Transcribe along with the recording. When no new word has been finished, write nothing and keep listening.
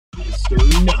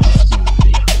Welcome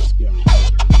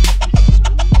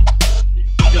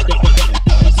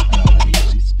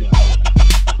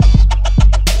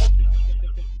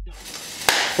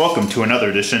to another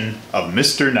edition of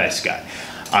Mr. Nice Guy.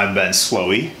 I'm Ben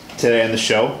Slowey. Today on the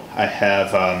show, I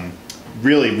have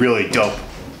really dope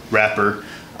rapper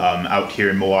out here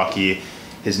in Milwaukee.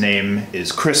 His name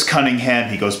is Chris Cunningham.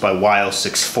 He goes by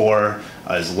Wile64.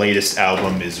 His latest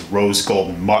album is Rose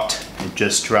Gold Mutt. It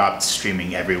just dropped,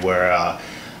 streaming everywhere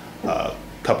a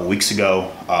couple weeks ago.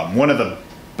 One of the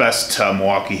best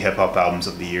Milwaukee hip-hop albums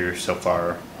of the year so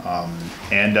far.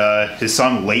 And his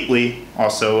song Lately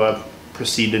also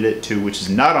preceded it too, which is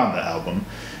not on the album,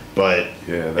 but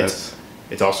yeah,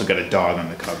 it's also got a dog on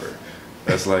the cover.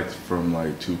 That's like from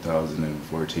like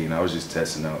 2014. I was just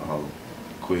testing out how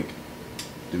quick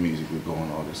the music would go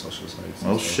on all the social sites.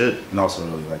 Oh shit! And also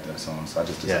really like that song, so I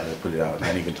just decided to put it out. And I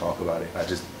didn't even talk about it. I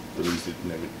just released it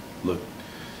and never looked.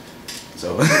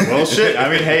 So well, shit. I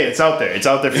mean, hey, it's out there. It's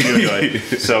out there for you to enjoy.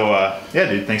 So yeah,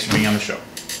 dude, thanks for being on the show.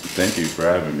 Thank you for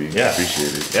having me. Yeah,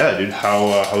 appreciate it. Yeah, dude.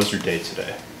 How was your day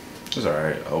today? It was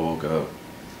alright. I woke up,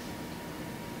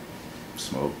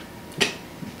 smoked,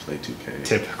 played 2K.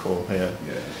 Typical, yeah.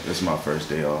 Yeah, this is my first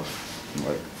day off in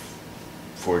like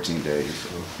 14 days.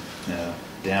 So. Yeah,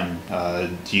 damn. What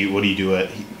do you do at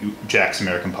Jack's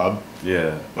American Pub?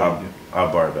 Yeah, I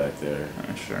bar back there.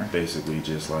 Sure. Basically,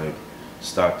 just like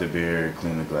stock the beer,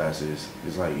 clean the glasses.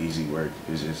 It's like easy work.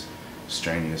 It's just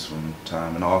strenuous from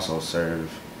time, and also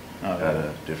serve at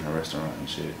a different restaurant and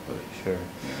shit. But sure.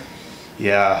 Yeah.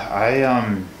 Yeah,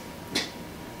 I've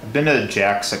been to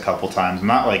Jack's a couple times. I'm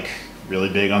not like really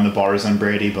big on the bars on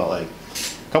Brady, but like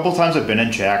a couple times I've been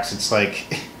in Jack's, it's like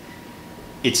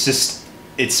it's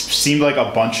seemed like a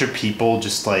bunch of people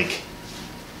just like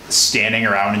standing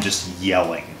around and just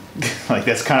yelling. Like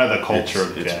that's kind of the culture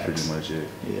of Jack's. It's pretty much it.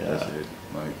 Yeah. That's it.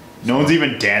 Like no one's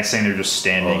even dancing, they're just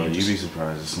standing. Oh, you'd be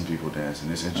surprised. There's some people dancing.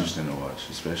 It's interesting to watch,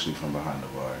 especially from behind the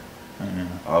bar.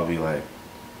 I'll be like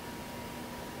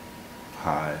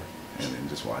high and then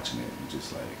just watching it and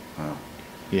just like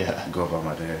yeah, go about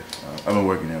my day. I've been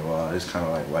working there a while. It's kind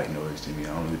of like white noise to me.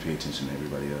 I don't really pay attention to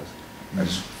everybody else. I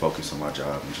just focus on my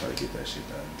job and try to get that shit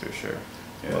done. For sure.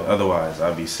 Yeah. Well, otherwise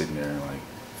I'd be sitting there and like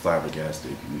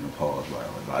flabbergasted and appalled by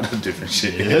a lot of different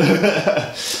shit.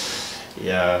 Yeah.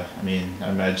 Yeah, I mean, I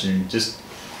imagine just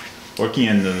working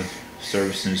in the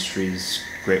service industry is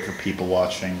great for people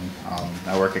watching.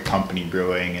 I work at Company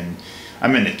Brewing and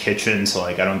I'm in the kitchen, so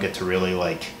like I don't get to really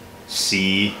like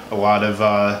see a lot of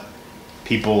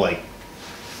people like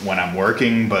when I'm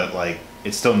working, but like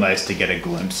it's still nice to get a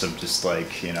glimpse of just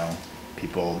like, you know,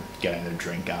 people getting their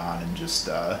drink on and just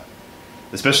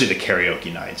especially the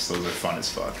karaoke nights. Those are fun as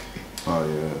fuck. Oh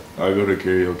yeah, I go to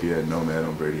karaoke at Nomad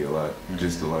on Brady a lot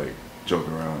just to like joke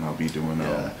around. I'll be doing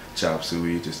chop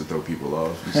suey just to throw people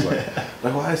off. It's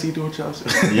like why is he doing chop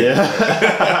suey?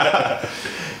 Yeah.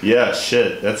 Yeah,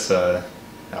 shit. That's that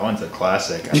one's a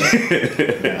classic.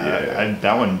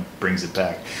 That one brings it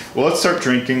back. Well, let's start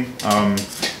drinking.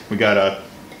 We got a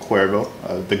Cuervo,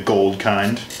 the gold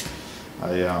kind. For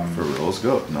real, let's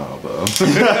go. No, but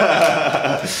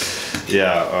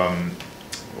yeah.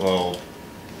 Well,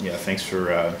 yeah. Thanks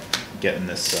for getting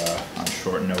this on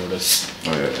short notice.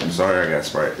 Oh yeah, I'm sorry I got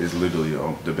Sprite. It's literally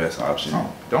the best option.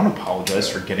 Oh, don't apologize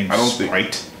for getting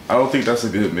Sprite. I don't think that's a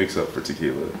good mix-up for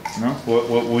tequila. No?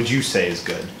 What would you say is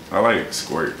good? I like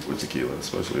squirt with tequila,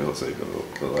 especially Jose Cuervo,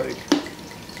 but like...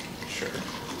 Sure.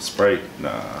 Sprite,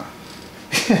 nah.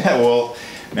 Well,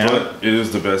 man... But it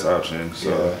is the best option, so...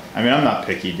 Yeah. I mean, I'm not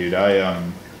picky, dude. I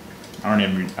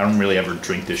don't really ever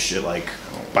drink this shit, like,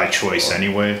 by choice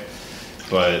anyway.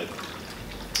 But,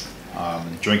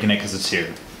 drinking it because it's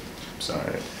here. So...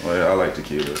 Alright. Well, yeah, I like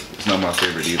tequila. It's not my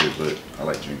favorite either, but I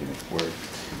like drinking it. Word.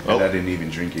 And I didn't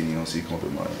even drink any on C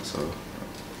Company Mile, so.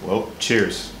 Well,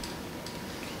 cheers.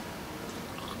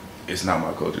 It's not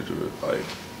my culture to it. Like,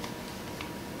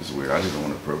 it's weird. I just don't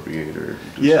want to appropriate or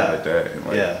do shit like that. And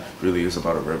like, really, it's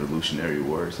about a Revolutionary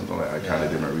War or something like that. I kind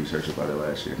of did my research about it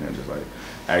last year, and then just like,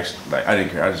 actually, like, I didn't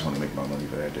care. I just want to make my money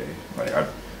for that day. Like,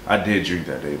 I did drink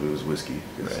that day, but it was whiskey.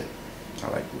 Right. I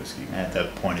like whiskey. And at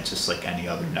that point, it's just like any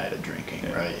other night of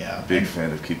drinking, right? Yeah. Big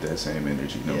fan of keep that same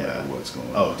energy no matter what's going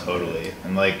on. Oh, totally.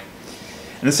 And like,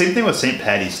 and the same thing with St.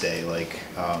 Paddy's Day. Like,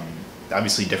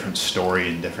 obviously different story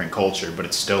and different culture, but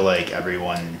it's still like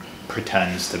everyone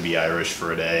pretends to be Irish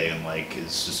for a day and like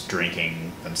is just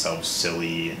drinking themselves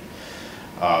silly.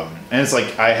 And it's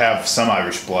like I have some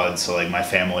Irish blood, so like my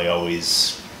family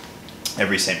always,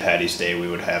 every St. Paddy's Day we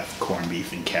would have corned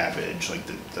beef and cabbage, like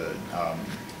the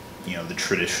you know, the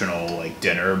traditional like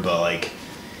dinner. But like,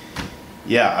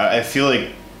 yeah, I feel like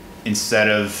instead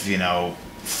of, you know,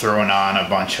 throwing on a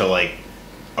bunch of like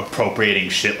appropriating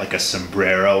shit like a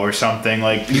sombrero or something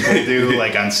like people do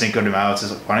like on Cinco de Mayo, it's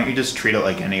like, why don't you just treat it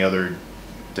like any other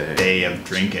day of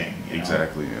drinking? You know?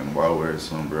 Exactly. And why wear a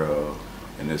sombrero,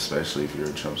 and especially if you're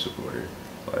a Trump supporter.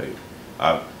 Like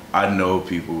I know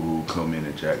people who come in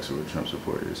at Jack's who are Trump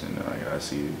supporters, and I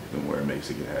see them wearing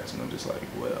Mexican hats, and I'm just like,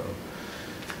 well,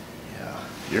 yeah,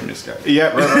 you're misguided.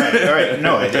 Yeah, right.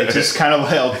 No, it just kind of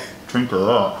like, I'll drink a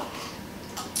lot.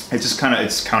 It's just kind of,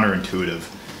 it's counterintuitive.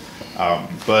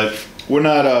 But we're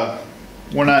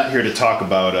not here to talk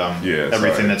about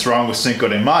everything that's wrong with Cinco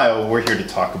de Mayo. We're here to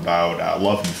talk about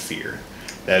love and fear.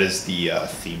 That is the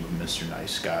theme of Mr.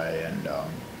 Nice Guy, and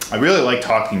I really like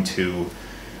talking to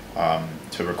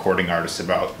recording artists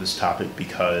about this topic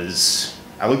because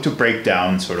I like to break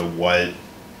down sort of what,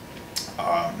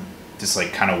 just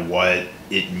like kind of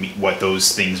what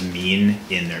those things mean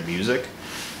in their music.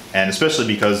 And especially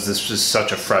because this was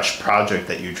such a fresh project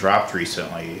that you dropped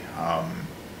recently,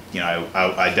 you know,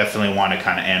 I definitely want to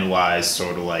kind of analyze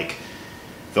sort of like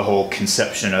the whole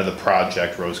conception of the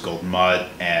project, Rose Gold Mutt,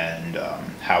 and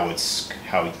how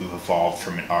you've evolved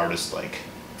from an artist, like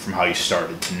from how you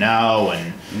started to now,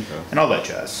 and all that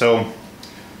jazz. So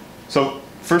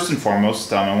first and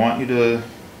foremost, I want you to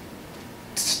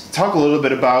talk a little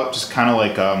bit about just kind of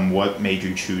like what made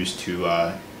you choose to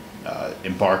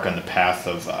embark on the path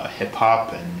of hip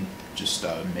hop and just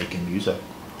making music.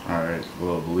 All right.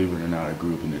 Well, believe it or not, I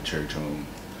grew up in the church home,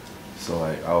 so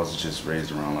like I was just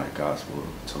raised around like gospel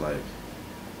to like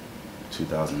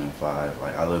 2005.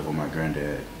 Like I lived with my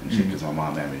granddad and shit because my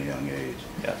mom had me at a young age.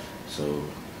 Yeah. So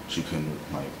she couldn't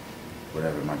like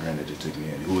whatever. My granddad just took me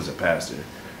in. Who was a pastor.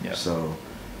 Yeah. So,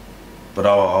 but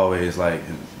I would always like.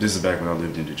 This is back when I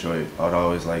lived in Detroit. I would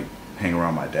always like hang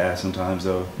around my dad sometimes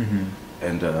though.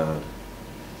 And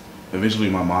eventually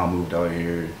my mom moved out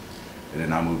here, and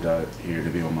then I moved out here to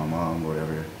be with my mom or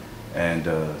whatever. And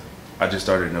I just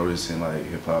started noticing like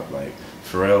hip hop. Like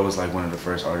Pharrell was like one of the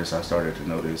first artists I started to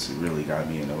notice. It really got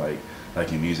me into like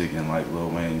liking music, and like Lil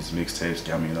Wayne's mixtapes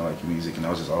got me into like music. And I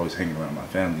was just always hanging around my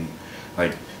family,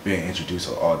 like being introduced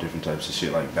to all different types of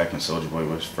shit. Like back when Soulja Boy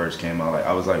was first came out, like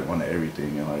I was like one of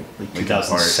everything, and like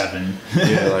 2007.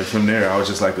 Yeah, like from there I was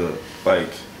just like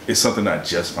it's something I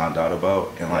just found out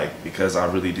about, and like because I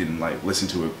really didn't like listen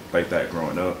to it like that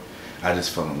growing up, I just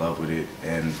fell in love with it,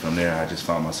 and from there I just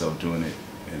found myself doing it,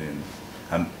 and then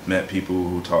I met people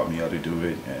who taught me how to do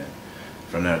it, and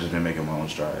from there I've just been making my own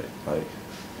stride, like,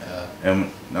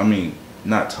 and I mean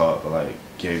not taught, but like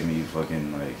gave me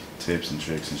fucking like tips and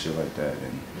tricks and shit like that,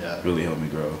 and really helped me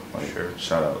grow. Like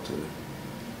shout out to the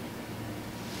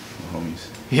homies.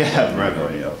 Yeah,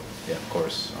 right. Me out. Yeah, of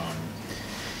course.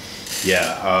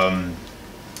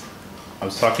 I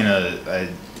was talking to,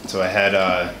 so I had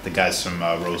the guys from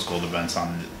Rose Gold Events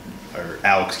on, or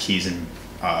Alex Keys and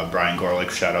Brian Gorlick,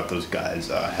 shout out those guys,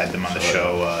 had them on the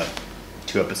show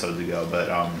 2 episodes ago,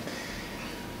 but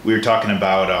we were talking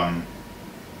about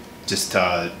just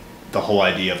the whole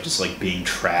idea of just like being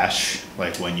trash,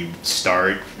 like when you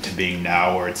start to being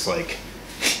now, where it's like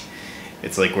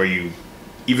where you,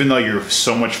 even though you're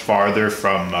so much farther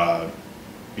from,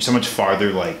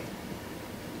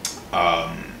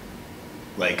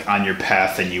 like on your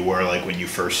path than you were like when you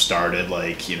first started,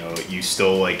 like, you know, you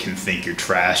still like can think you're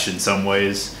trash in some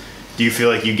ways. Do you feel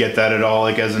like you get that at all,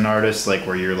 like as an artist, like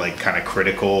where you're like kind of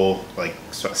critical, like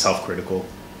self-critical?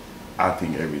 I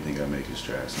think everything I make is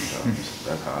trash sometimes.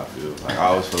 That's how I feel. Like I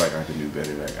always feel like I can do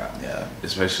better. Like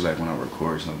especially like when I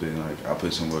record something, like I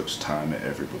put so much time and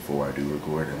effort before I do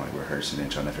record, and like rehearsing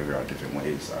and trying to figure out different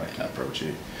ways I can approach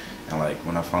it. And like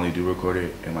when I finally do record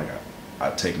it, and like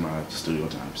I take my studio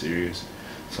time serious,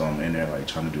 so I'm in there like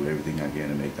trying to do everything I can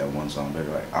to make that one song better.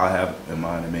 Like I have in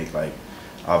mind to make like,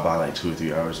 I'll buy like 2 or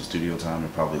 3 hours of studio time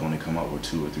and probably only come up with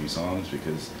 2 or 3 songs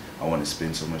because I want to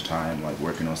spend so much time like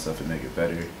working on stuff and make it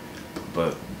better.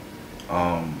 But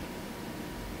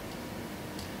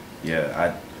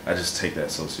yeah, I just take that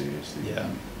so seriously. Yeah.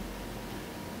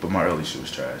 But my early shit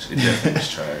was trash. It definitely was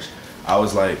trash. I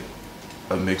was like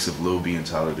a mix of Lil B and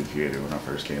Tyler the Creator when I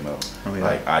first came out. Oh, yeah.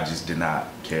 Like I just did not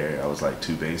care. I was like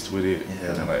too based with it, and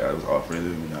then like I was off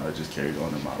rhythm, and I just carried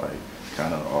on to my like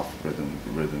kind of off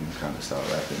rhythm kind of style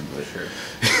rapping.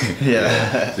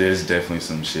 But there's definitely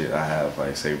some shit I have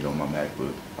like saved on my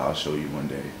MacBook. I'll show you one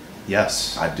day.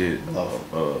 Yes. I did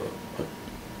a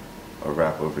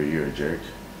rap over You're a Jerk.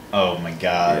 Oh my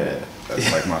god. Yeah,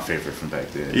 that's like my favorite from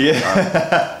back then.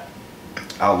 Yeah.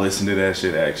 I'll listen to that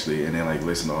shit actually, and then like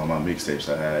listen to all my mixtapes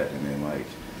I had, and then like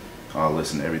I'll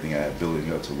listen to everything I had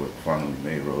building up to what finally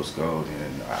made Rose Gold.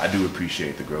 And I do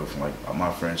appreciate the growth. And like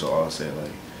my friends will all say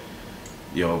like,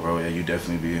 yo, bro, yeah, you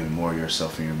definitely being more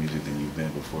yourself in your music than you've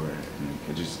been before.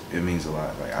 And it means a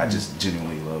lot. Like, I just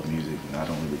genuinely love music, and I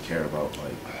don't really care about,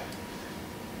 like,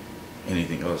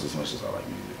 anything else as much as I like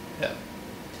music. Yeah.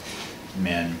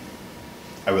 Man,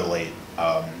 I relate.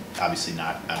 Obviously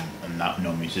not, I'm not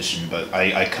no musician, but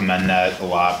I commend that a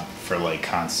lot for like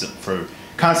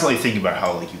constantly thinking about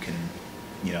how like you can,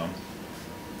 you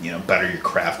know, better your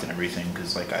craft and everything.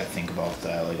 Because like I think about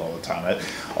that like all the time.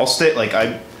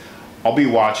 I'll be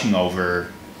watching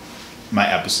over my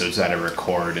episodes that I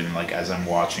record, and like as I'm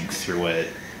watching through it,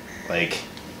 like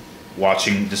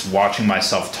watching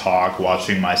myself talk,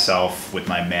 watching myself with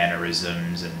my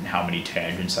mannerisms and how many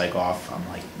tangents I go off. I'm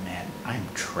like, man, I'm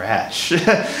trash.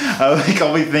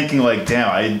 I'll be thinking like, damn,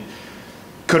 I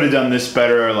could have done this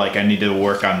better. Like I need to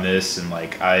work on this, and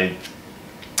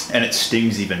and it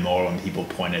stings even more when people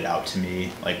point it out to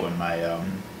me. Like when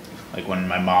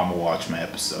my mom will watch my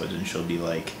episodes and she'll be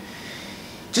like,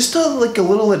 just a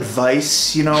little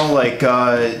advice, you know, like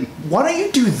why don't you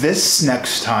do this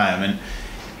next time?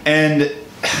 And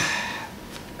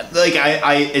like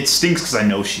it stinks because I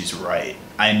know she's right.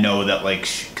 I know that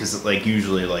because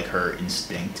usually like her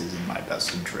instinct is in my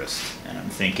best interest, and I'm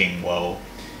thinking, well,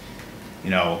 you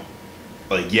know,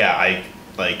 like yeah,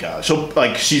 she'll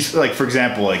like she's like for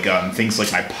example like things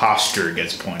like my posture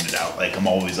gets pointed out. Like I'm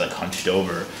always like hunched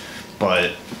over,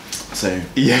 but same.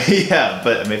 Yeah.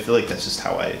 But I mean, I feel like that's just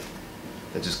how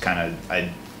that's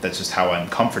just how I'm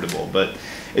comfortable. But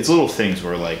it's little things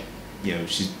where like, you know,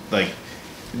 she's like,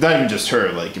 not even just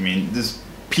her, like, I mean, this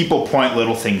people point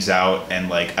little things out, and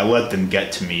like I let them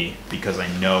get to me because I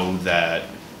know that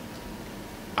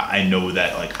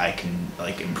like I can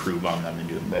like improve on them and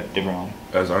do them differently.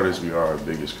 As artists, we are our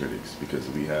biggest critics because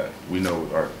we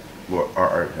know what our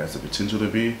art has the potential to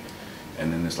be,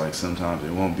 and then it's like sometimes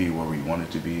it won't be where we want it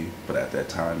to be, but at that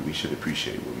time we should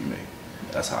appreciate what we make.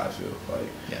 That's how I feel. Like,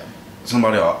 yeah,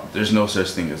 there's no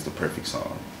such thing as the perfect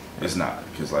song. It's not,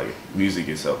 because like music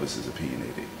itself is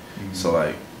opinionated. Mm-hmm. So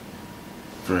like,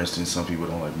 for instance, some people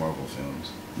don't like Marvel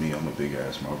films. Me, I'm a big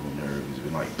ass Marvel nerd who's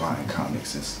been like buying comics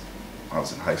since I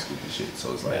was in high school and shit.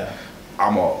 So it's like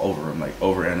I'm all over them, like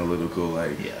over analytical,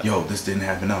 like yo, this didn't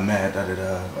happen, I'm mad, da da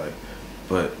da. Like,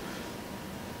 but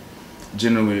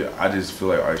generally, I just feel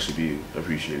like art should be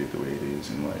appreciated the way it is,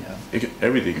 and like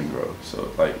everything can grow.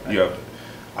 So like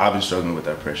I've been struggling with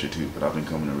that pressure too, but I've been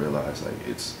coming to realize like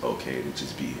it's okay to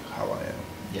just be how I am.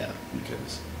 Yeah.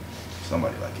 Because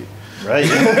somebody like it. Right.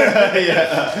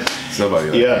 Yeah. Somebody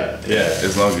like it. Yeah.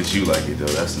 As long as you like it though,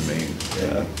 that's the main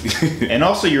thing. And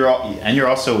also you're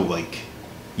also like,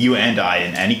 you and I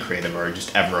and any creative are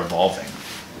just ever evolving.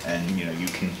 And you know,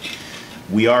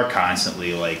 we are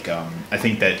constantly like, I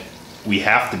think that we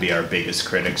have to be our biggest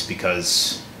critics,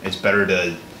 because it's better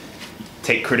to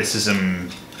take criticism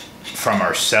from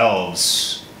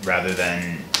ourselves rather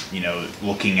than, you know,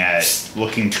 looking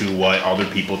to what other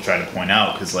people try to point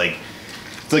out. Because like,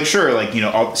 it's like, sure, like, you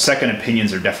know, second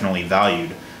opinions are definitely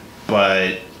valued,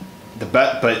 but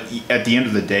at the end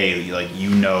of the day, like, you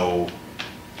know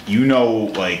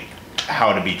like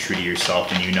how to be true to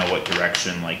yourself, and you know what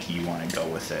direction like you want to go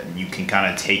with it, and you can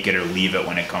kind of take it or leave it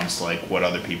when it comes to like what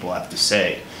other people have to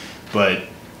say. But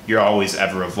you're always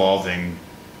ever evolving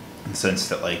in the sense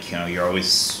that like, you know, you're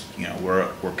always, you know,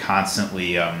 we're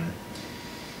constantly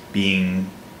being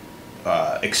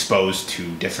exposed to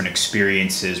different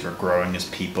experiences. We're growing as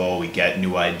people. We get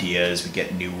new ideas. We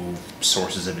get new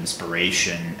sources of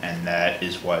inspiration, and that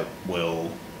is what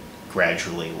will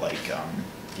gradually like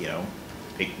you know,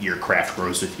 your craft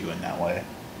grows with you in that way.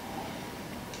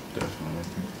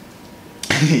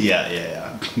 Definitely.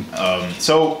 Yeah.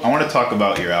 So I want to talk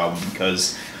about your album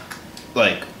because,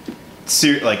 like,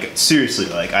 seriously,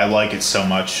 like I like it so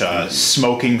much.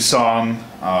 Smoking Song.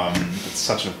 It's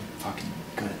such a fucking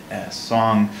good ass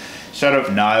song. Shout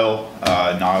out Nile.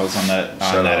 Nile's on that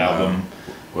album. Nile.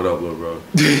 What up, little bro?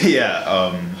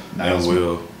 Yeah. And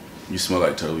Will, you smell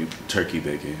like turkey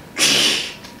bacon.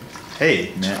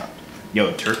 Hey man,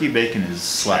 yo, turkey bacon is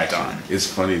slept on. It's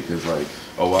funny because like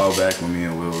a while back when me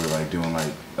and Will were like doing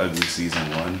like Ugly Season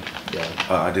 1,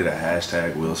 I did a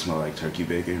hashtag Will Smell Like Turkey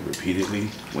Bacon repeatedly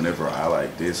whenever I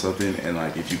like did something, and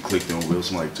like if you clicked on Will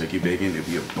Smell Like Turkey Bacon, it'd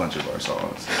be a bunch of our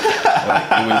songs.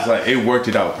 Like, it was like, it worked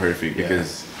it out perfect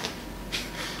because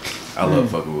I love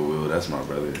fucking with Will. That's my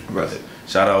brother. Right.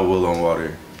 Shout out Will on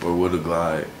Water or Will the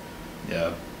Glide.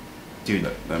 Yeah. Dude,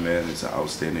 that man is an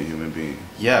outstanding human being.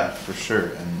 Yeah, for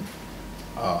sure. And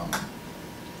I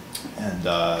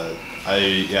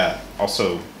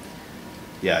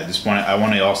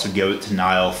want to also give it to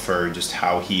Nile for just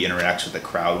how he interacts with the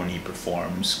crowd when he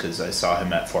performs, because I saw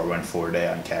him at 414 Day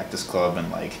on Cactus Club, and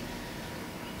like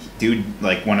dude,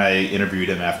 like when I interviewed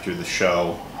him after the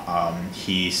show,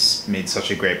 he made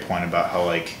such a great point about how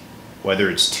like whether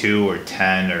it's 2 or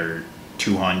 10 or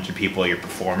 200 people you're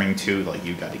performing to, like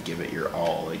you got to give it your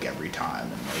all like every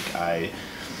time. And like I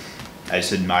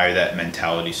just admire that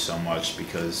mentality so much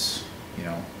because, you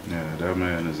know. Yeah, that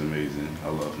man is amazing. I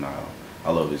love Nile.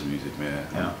 I love his music, man.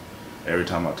 Yeah. Every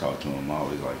time I talk to him, I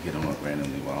always like hit him up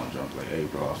randomly while I'm drunk. Like, hey,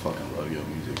 bro, I fucking love your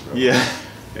music, bro. Yeah.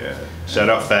 Yeah. Shout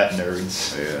out Fat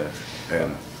Nerds. Yeah.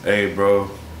 And hey, bro,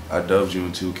 I dubbed you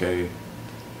in 2K.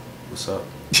 What's up?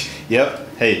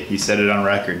 Yep. Hey, he said it on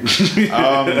record. So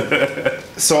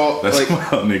that's like,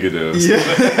 what a nigga does. Yeah.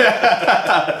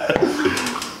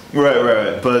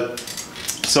 right. But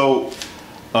so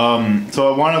I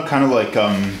want to kind of like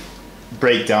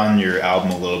break down your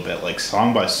album a little bit, like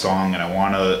song by song, and I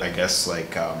want to, I guess,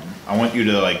 like I want you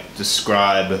to like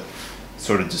describe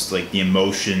sort of just like the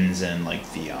emotions and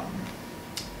like the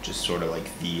just sort of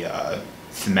like the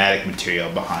thematic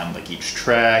material behind like each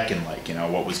track and like, you know,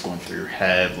 what was going through your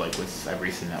head like with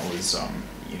everything that was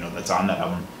you know, that's on that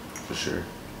album. For sure.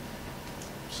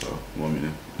 So you want me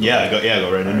to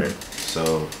go right in there.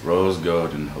 So Rose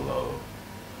Gold and Hello,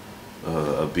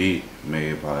 a beat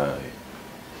made by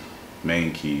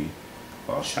Main Key.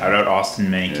 Shout out Austin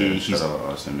Mankey. Yeah, shout out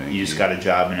Austin Mankey. He just got a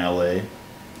job in LA.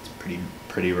 It's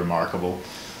pretty remarkable.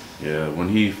 Yeah, when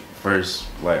he first,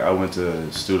 like, I went to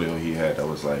the studio he had that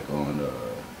was like on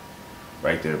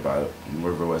right there by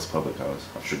River West Public House.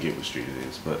 I forget what street it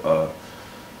is, but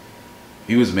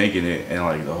he was making it, and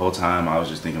like the whole time I was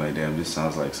just thinking like, damn, this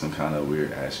sounds like some kind of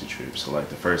weird acid trip. So like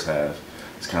the first half,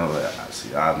 it's kind of like,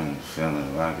 see, I've been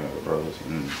feeling like bros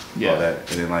and all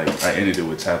that, and then like I ended it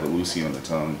with Tapalusi on the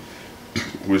tongue,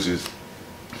 which is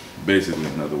basically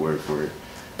another word for it,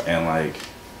 and like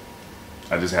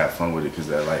I just had fun with it because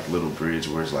that like little bridge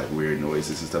where it's like weird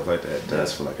noises and stuff like that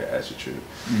does feel like an acid trip.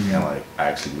 And like I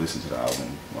actually listened to the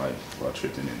album like while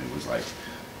tripping, and it was like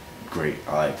great.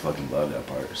 I like fucking love that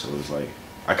part. So it was like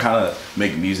I kind of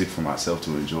make music for myself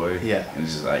to enjoy. Yeah. And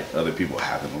just like other people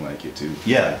happen to like it too.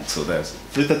 Yeah. Like, so that's. I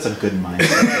think that's a good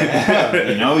mindset.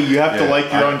 You know, you have to like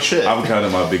your own shit. I'm kind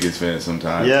of my biggest fan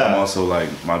sometimes. Yeah. I'm also like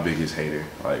my biggest hater,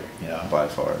 like by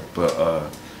far.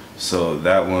 But so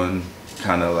that one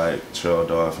kind of like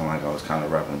trailed off, and like I was kind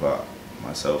of rapping about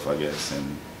myself, I guess,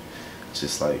 and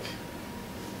just like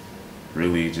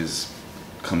really just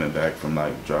coming back from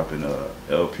like dropping a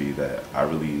LP that I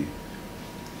really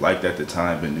liked at the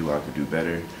time but knew I could do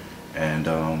better, and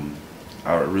I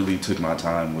really took my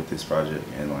time with this project,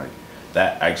 and like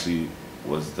that actually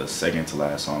was the second to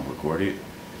last song recorded,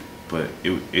 but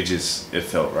it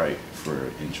felt right for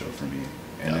an intro for me,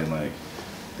 and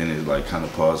then it like kind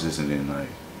of pauses, and then like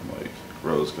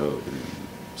Rose Gold and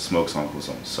Smoke Song was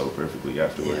on so perfectly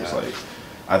afterwards. Like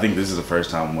I think this is the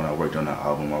first time when I worked on that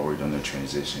album, I worked on the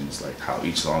transitions, like how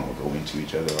each song would go into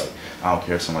each other. Like I don't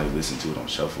care if somebody listened to it on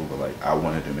shuffle, but like I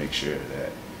wanted to make sure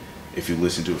that if you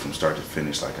listen to it from start to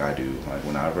finish like I do, like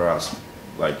whenever I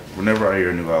hear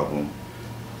a new album,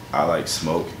 I like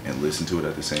smoke and listen to it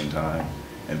at the same time,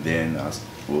 and then I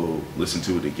will listen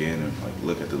to it again and like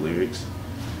look at the lyrics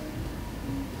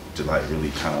to like really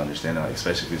kind of understand it, like,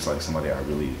 especially if it's like somebody I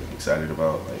really am excited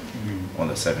about. Like on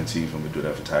the 17th, I'm gonna do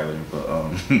that for Tyler. But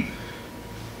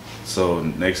so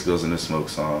next goes into Smoke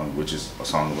Song, which is a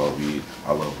song about weed.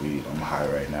 I love weed. I'm high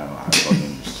right now. I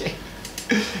fucking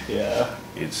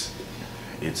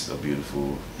it's a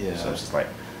beautiful. So it's just like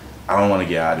I don't want to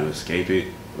get high to escape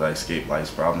it, like escape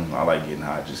life's problem. I like getting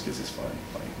high just because it's fun.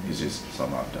 Like it's just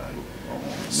something I've done.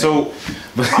 So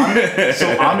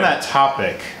on that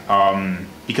topic,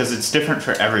 because it's different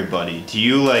for everybody, do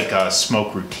you like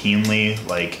smoke routinely?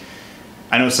 Like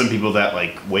I know some people that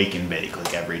like wake and bake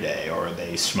like every day, or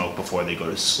they smoke before they go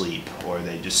to sleep, or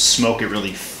they just smoke at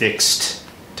really fixed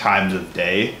times of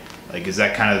day. Like, is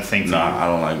that kind of the thing for you? Nah, I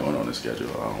don't like going on the schedule.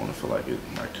 I don't want to feel like it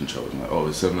like controls me. Like, oh,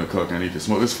 it's 7 o'clock, I need to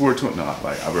smoke. It's 4:20. Nah,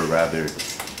 like I would rather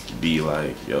be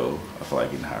like, yo, I feel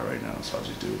like getting high right now, so I'll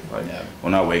just do it. Like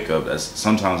when I wake up,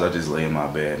 sometimes I just lay in my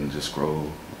bed and just scroll.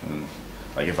 And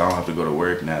like if I don't have to go to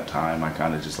work, nap time, I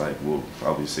kind of just like will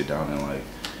probably sit down and like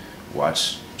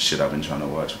watch shit I've been trying to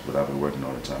watch, but I've been working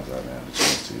all the time, so I haven't had a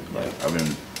chance to. Like I've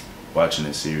been watching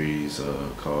a series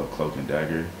called Cloak and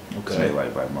Dagger. It's made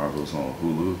like by Marvel's on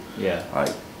Hulu. Yeah.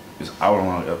 Like it's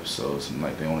hour-long episodes, and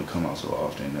like they only come out so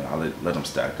often, and I let them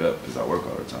stack up because I work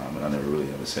all the time, and I never really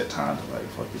have a set time to like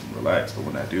fucking relax. But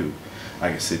when I do, I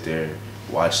can sit there,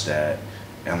 watch that,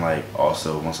 and like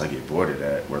also once I get bored of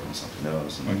that, work on something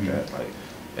else and like that. Like,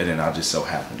 and then I just so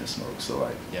happen to smoke. So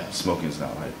like smoking's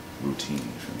not like routine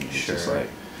for me. It's just like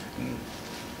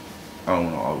I don't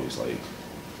want to always like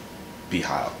be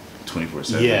high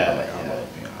 24/7. Yeah, like, I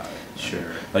love being high.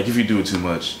 Sure. Like if you do it too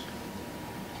much,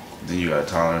 then you got a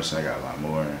tolerance, and I got a lot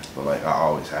more. But like I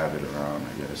always have it around,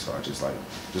 I guess. So I just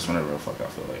whenever the fuck I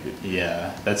feel like it.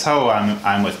 Yeah, that's how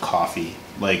I'm with coffee.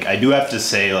 Like I do have to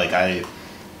say, like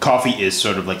coffee is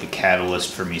sort of like a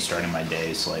catalyst for me starting my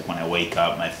day. So like when I wake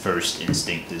up, my first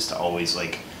instinct is to always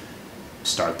like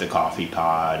start the coffee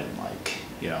pod, and like,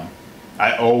 you know,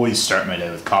 I always start my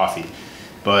day with coffee.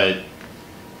 But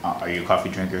are you a coffee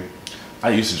drinker? I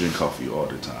used to drink coffee all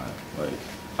the time. Like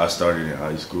I started in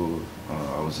high school.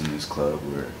 I was in this club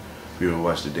where we would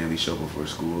watch the Daily Show before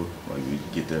school. Like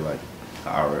we'd get there like an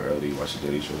hour early, watch the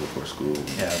Daily Show before school.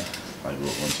 Yeah. Like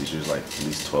one teacher's like at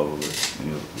least 12 of us,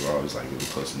 and we were always like really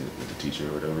close with the teacher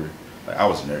or whatever. Like I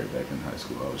was a nerd back in high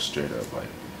school. I was straight up like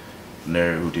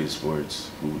nerd who did sports,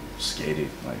 who skated.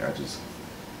 Like I just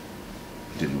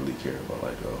didn't really care about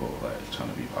like the whole like trying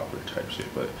to be popular type shit.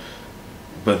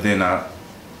 But then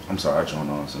I'm sorry, I drone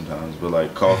on sometimes, but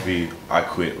like coffee, I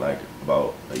quit like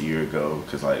about a year ago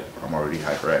because like I'm already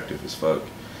hyperactive as fuck,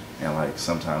 and like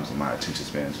sometimes my attention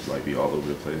span just like be all over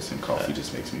the place, and coffee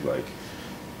just makes me like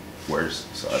worse.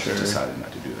 So I just decided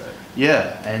not to do that.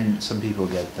 Yeah, and some people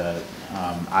get that.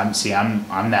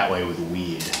 I'm that way with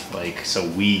weed. Like, so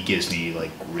weed gives me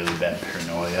like really bad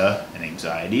paranoia and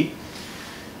anxiety.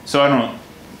 So I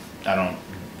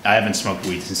haven't smoked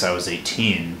weed since I was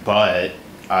 18, but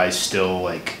I still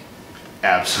like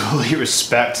absolutely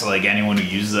respect like anyone who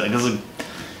uses it, because like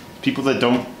people that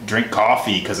don't drink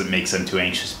coffee because it makes them too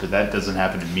anxious, but that doesn't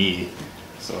happen to me.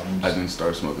 So I didn't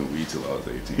start smoking weed till I was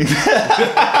 18. Dude,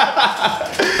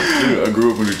 I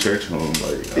grew up in a church home.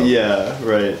 Like yeah,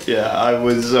 right. Yeah, I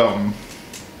was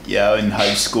in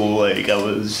high school. Like I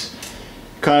was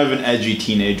kind of an edgy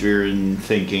teenager and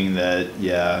thinking that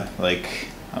like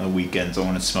on the weekends I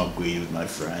want to smoke weed with my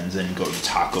friends and go to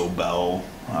Taco Bell.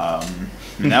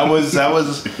 And that was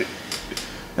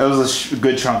a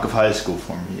good chunk of high school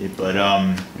for me. But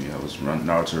I was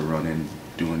Naruto running,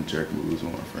 doing jerk moves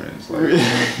with my friends. Like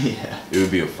yeah, it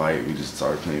would be a fight. We just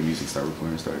started playing music, start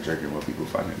recording, start jerking while people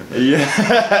fighting.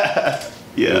 Yeah.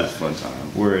 Yeah, it was a fun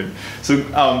time. Word. So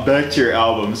back to your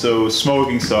album. So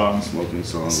Smoking Songs. Smoking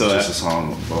Songs. So just a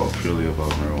song purely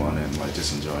about marijuana and like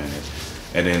just enjoying it.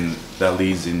 And then that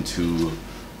leads into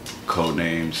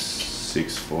Codename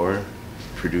 6'4",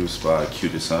 produced by Q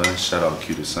the Sun. Shout out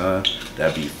Q the Sun.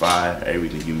 That be fire.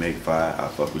 Everything you make fire. I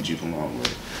fuck with you the long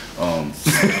way.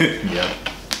 Yeah.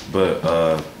 But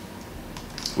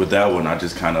with that one, I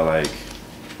just kind of like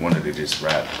wanted to just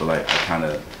rap, but like I kind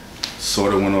of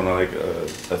sort of went on like a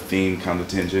theme kind of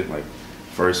tangent. Like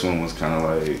first one was kind of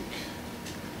like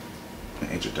an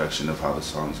introduction of how the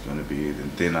song's gonna be,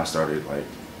 and then I started like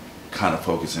kind of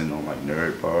focusing on like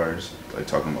nerd bars, like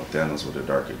talking about Thanos with a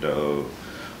darker dough,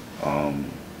 on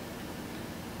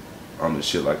the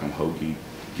shit like I'm Hoagie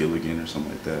Gilligan or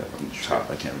something like that.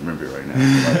 I can't remember it right now.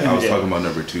 Like, I was talking about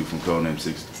number 2 from Codename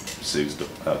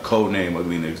Codename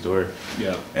Ugly Next Door.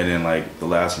 Yeah. And then like the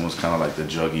last one was kind of like the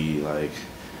druggy, like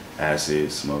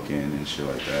acid smoking and shit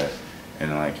like that.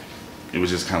 And like it was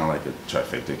just kind of like a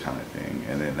trifecta kind of thing.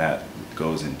 And then that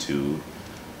goes into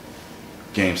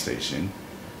Game Station,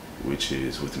 which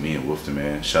is with me and Wolf the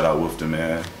Man. Shout out Wolf the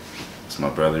Man. It's my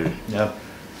brother. Yeah.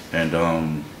 And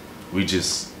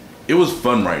it was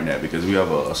fun writing that because we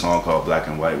have a song called Black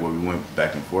and White where we went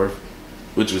back and forth,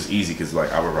 which was easy because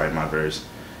like I would write my verse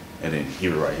and then he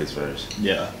would write his verse.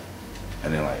 Yeah.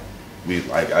 And then I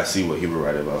see what he would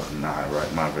write about and I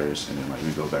write my verse and then like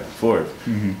we go back and forth.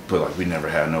 Mm-hmm. But like we never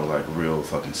had no like real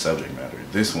fucking subject matter.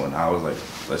 This one I was like,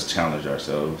 let's challenge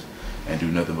ourselves and do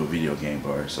nothing but video game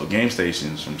bars. So Game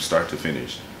Stations from start to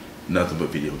finish, nothing but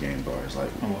video game bars.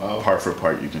 Like part for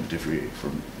part you can differentiate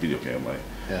from video game. Like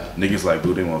niggas like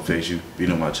boo, they won't face you.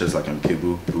 Beat on my chest like I'm Kid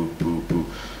Boo, boo, boo, boo.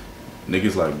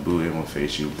 Niggas like boo, they won't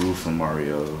face you. Boo from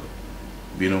Mario.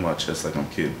 Beat on my chest like I'm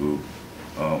Kid Boo.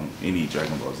 Any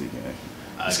Dragon Ball Z game.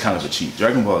 It's kind of a cheat.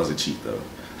 Dragon Ball is a cheat though.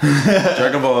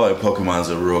 Dragon Ball like Pokemon's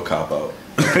a real cop out.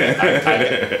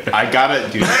 I gotta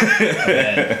do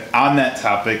that. On that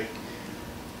topic,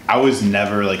 I was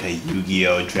never like a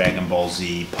Yu-Gi-Oh, Dragon Ball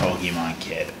Z, Pokemon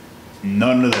kid.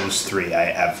 None of those three I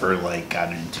ever like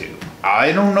got into.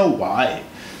 I don't know why,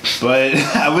 but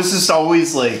I was just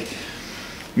always like,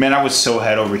 man, I was so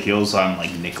head over heels on like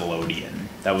Nickelodeon.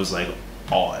 That was like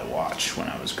all I watched when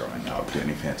I was growing up.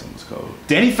 Danny Phantom was cold.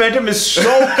 Danny Phantom is so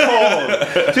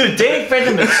cold. Dude, Danny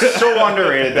Phantom is so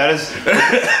underrated. That is,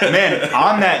 man,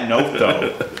 on that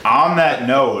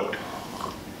note,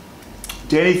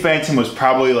 Danny Phantom was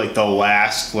probably like the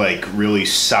last like really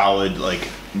solid like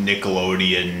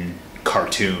Nickelodeon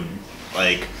cartoon.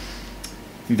 Like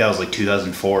think that was like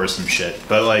 2004 or some shit.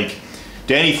 But like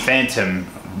Danny Phantom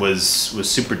was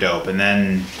super dope. And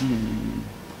then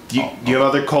do you have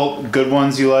other cult good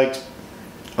ones you liked?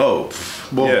 Oh,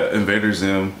 well, yeah, Invader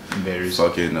Zim. Invaders.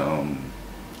 Fucking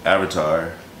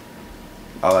Avatar.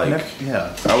 I like.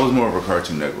 Yeah. I was more of a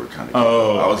Cartoon Network kind of.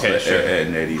 Oh, I was okay, sure. Ed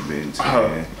and Eddie, Ben 10.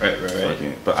 Oh, right.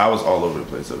 Fucking, but I was all over the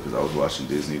place though, because I was watching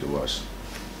Disney to watch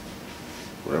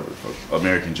whatever the fuck,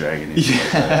 American Dragon and shit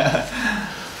like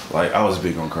that. Like I was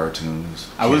big on cartoons.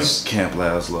 I was Camp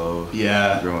Lazlo.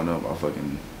 Yeah. Growing up, I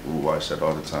fucking would watch that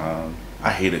all the time.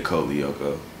 I hated Code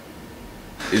Lyoko.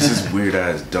 It's this weird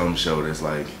ass dumb show that's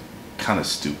like kind of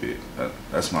stupid.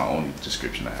 That's my only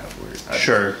description I have for it.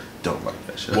 Sure. Don't like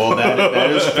that show. Well,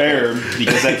 that is fair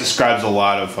because that describes a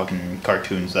lot of fucking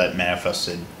cartoons that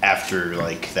manifested after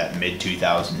like that mid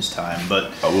 2000s time.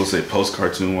 But I will say, post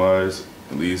cartoon wise,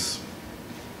 at least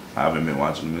I haven't been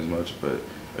watching them as much. But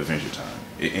Adventure Time,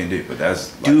 it ended. But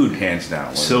that's like, dude, hands down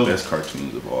one of the best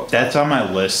cartoons of all time. That's on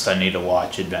my list. I need to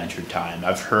watch Adventure Time.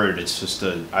 I've heard it's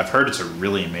a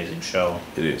really amazing show.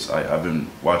 It is. I've been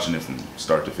watching it from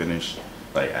start to finish,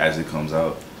 like as it comes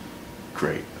out.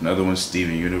 Great. Another one,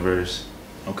 Steven Universe.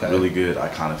 Okay. Really good. I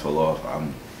kind of fell off.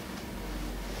 I'm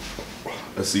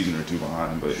a season or two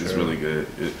behind, but it's really good.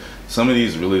 Some of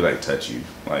these really like touch you.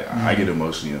 Like I get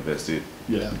emotionally invested.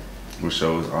 Yeah. With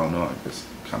shows, I don't know. I guess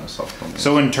kind of soft on me.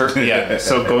 So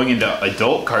so going into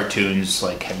adult cartoons,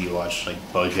 like have you watched like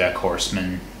BoJack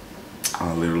Horseman?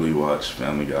 I literally watch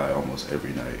Family Guy almost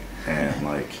every night, and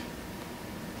like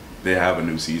they have a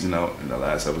new season out, and the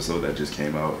last episode that just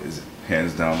came out is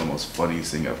hands down the most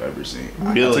funniest thing I've ever seen.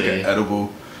 Really? I took an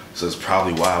edible, so it's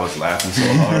probably why I was laughing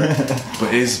so hard.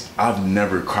 But I've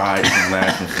never cried from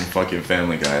laughing from fucking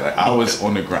Family Guy. Like I was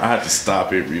on the ground, I had to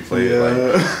stop it, replay it.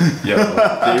 Like, yo,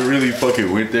 they really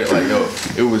fucking went there. Like, yo,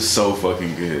 it was so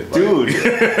fucking good, like, dude.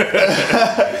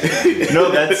 No,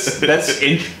 that's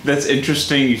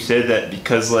interesting. You said that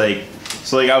because like.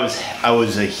 So like I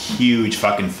was a huge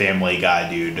fucking Family Guy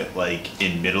dude, like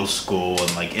in middle school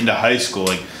and like into high school,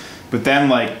 like, but then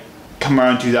like come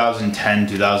around 2010,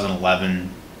 2011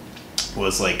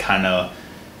 was like I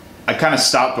kind of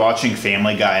stopped watching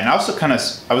Family Guy, and I also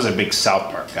I was a big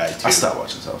South Park guy too. I stopped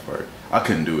watching South Park. I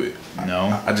couldn't do it.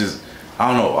 No. I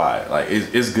don't know why. Like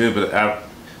it's good, but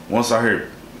once I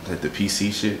heard like the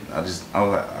PC shit, I was like,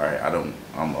 all right,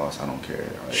 I'm lost. I don't care.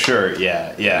 Like, sure,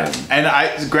 yeah. And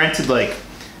I granted, like,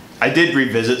 I did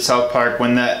revisit South Park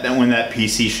when that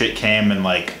PC shit came, and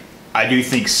like, I do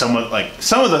think some of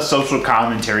the social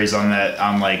commentaries on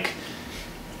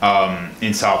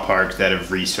in South Park that have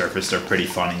resurfaced are pretty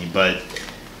funny. But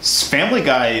Family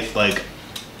Guy, like,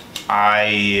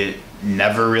 I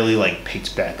never really like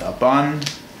picked back up on.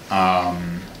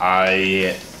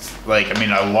 I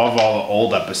love all the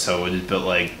old episodes, but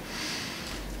like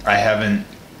I haven't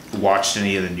watched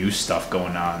any of the new stuff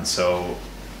going on. So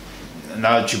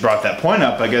now that you brought that point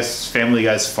up, I guess Family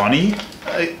Guy's funny.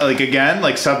 Like again,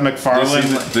 like Seth MacFarlane.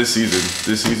 This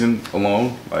season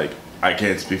alone, like I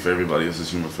can't speak for everybody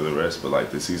else's humor for the rest, but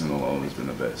like this season alone has been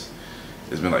the best.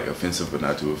 It's been like offensive, but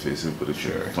not too offensive. But it's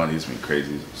been funny. It's been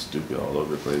crazy, stupid, all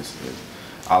over the place.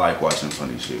 I like watching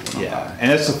funny shit when I'm high. And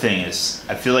that's the thing is,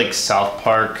 I feel like South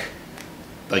Park,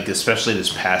 like especially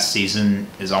this past season,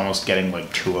 is almost getting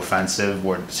like too offensive,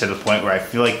 where to the point where I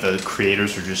feel like the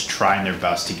creators are just trying their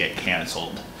best to get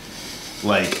canceled.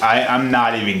 Like I'm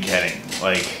not even kidding.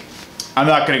 Like I'm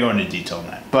not gonna go into detail on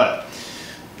that, but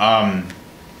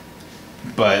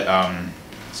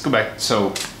let's go back.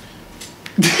 So.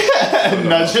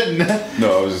 Nudge it.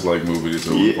 No, I was just like moving it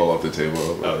so we fall off the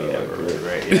table.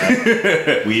 Right.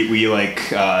 Yeah. we like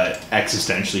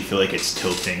existentially feel like it's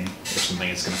tilting or something.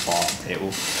 It's gonna fall off the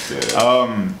table.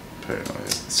 Yeah. Paranoia.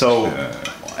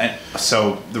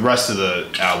 So the rest of the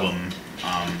album.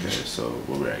 So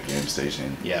where we're at, Game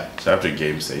Station. Yeah. So after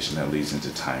Game Station, that leads into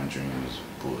Time Dreams.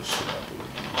 Bullshit, I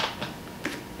believe.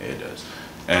 Yeah, it does.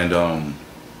 And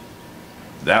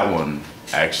that one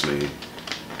actually.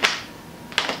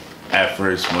 At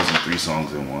first wasn't 3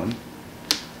 songs in one.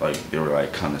 Like they were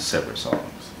like kind of separate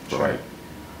songs. But like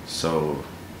so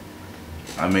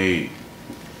I made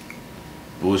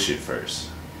Bullshit first.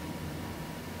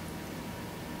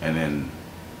 And then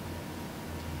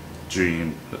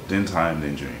then Time,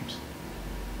 then Dreams.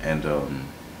 And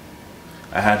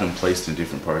I had them placed in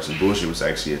different parts, and Bullshit was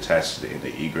actually attached to the end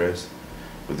of Egress.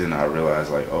 But then I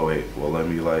realized like, oh wait, well let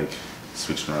me like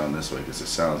switch it around this way because it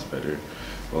sounds better.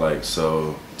 But like,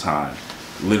 so Time,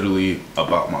 literally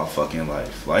about my fucking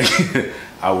life. Like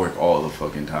I work all the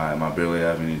fucking time. I barely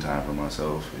have any time for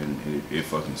myself, and it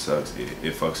fucking sucks.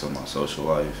 It fucks up my social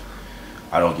life.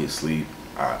 I don't get sleep.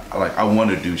 I want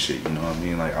to do shit, you know what I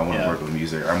mean? Like I want to work on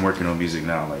music. I'm working on music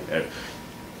now. Like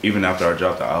even after I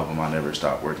dropped the album, I never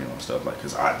stopped working on stuff. Like,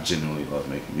 cause I genuinely love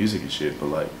making music and shit. But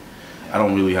like, I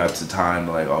don't really have the time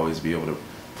to like always be able to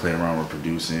play around with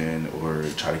producing or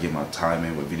try to get my time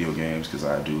in with video games, because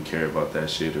I do care about that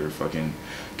shit, or fucking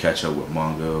catch up with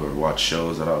manga or watch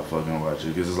shows that I'll fucking watch.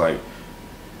 Because it's like,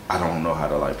 I don't know how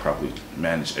to like properly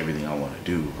manage everything I want to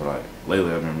do. But like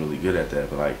lately I've been really good at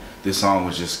that. But like this song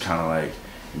was just kind of like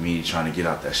me trying to get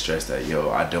out that stress that,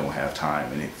 yo, I don't have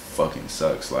time and it fucking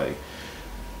sucks. Like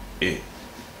it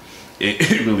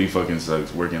really fucking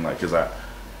sucks working, like, cause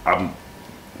I'm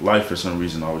life for some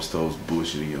reason always throws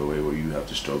bullshit in your way where you have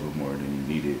to struggle more than you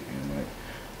need it, and like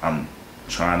I'm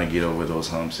trying to get over those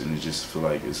humps, and it just feel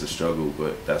like it's a struggle.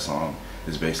 But that song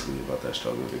is basically about that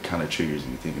struggle. It kind of triggers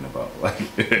me thinking about like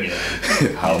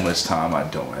how much time I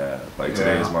don't have. Like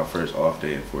today is my first off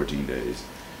day in 14 days.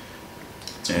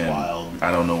 It's wild.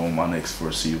 I don't know when my next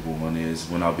foreseeable one is,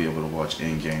 when I'll be able to watch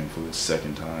Endgame for the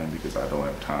second time, because I don't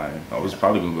have time. I was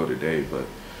probably gonna go today, but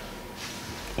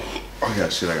I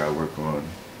got shit I gotta work on.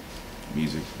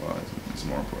 Music wise, it's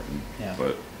more important. Yeah.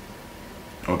 But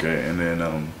okay, and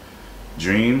then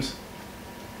Dreams.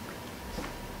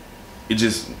 It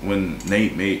just, when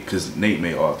Nate made, cause Nate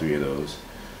made all three of those,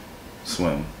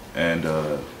 Swim, and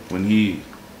when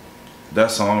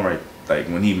that song, right, like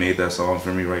when he made that song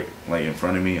for me, right, like in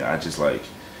front of me, I just like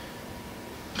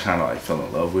kind of like fell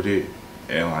in love with it,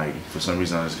 and like for some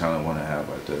reason I just kind of want to have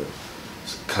like the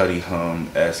Cudi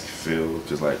hum-esque feel,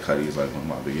 because like Cudi is like one of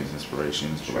my biggest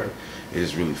inspirations. But like it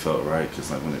just really felt right,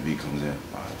 because like when the beat comes in,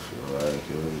 I feel like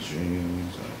your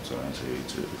dreams, I'm take you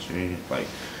to the dream. Like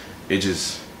it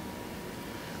just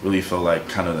really felt like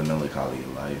kind of the melancholy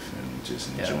of life and just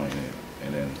enjoying it.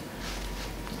 And then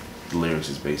the lyrics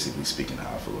is basically speaking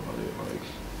how I feel about it. Like,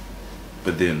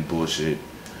 but then Bullshit,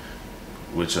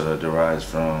 which derives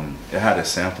from, it had a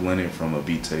sample in it from a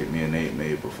beat tape me and Nate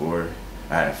made before.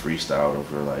 I had freestyled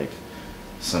over like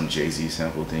some Jay-Z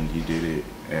sample thing, he did it,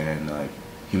 and like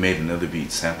he made another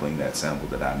beat sampling that sample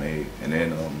that I made. And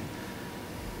then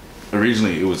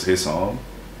originally it was his song,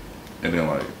 and then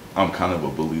like I'm kind of a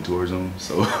bully towards him,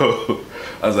 so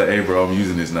I was like, hey bro, I'm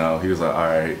using this now. He was like,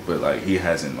 alright, but like he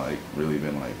hasn't like really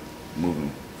been like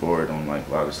moving forward on like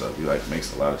a lot of stuff. He like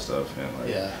makes a lot of stuff, and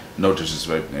like no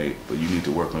disrespect, Nate, but you need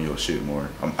to work on your shit more.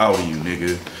 I'm out of you,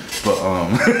 nigga. But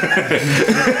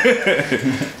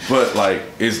but like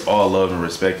it's all love and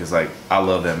respect. It's like I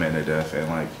love that man to death, and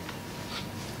like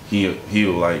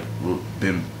he'll like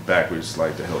bend backwards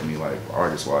like to help me, like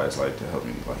artist wise, like to help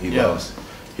me. Like he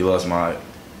loves my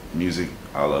music.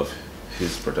 I love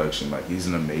his production. Like he's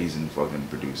an amazing fucking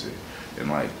producer, and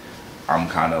like I'm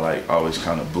kind of like always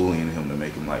kind of bullying him to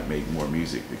make him like make more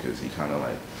music, because he kind of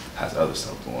like has other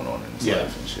stuff going on in his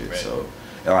life and shit. Right. So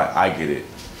and like I get it.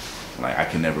 Like I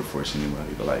can never force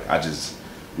anybody, but like I just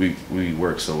we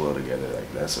work so well together.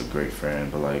 Like that's a great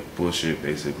friend. But like Bullshit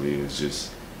basically is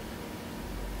just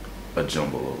a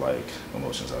jumble of like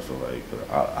emotions, I feel like. But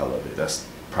I love it. That's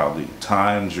probably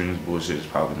Time, Dreams, Bullshit is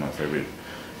probably my favorite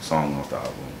song off the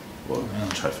album. Well,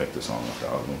 trifecta song off the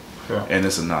album. Sure. And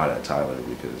it's a nod at Tyler,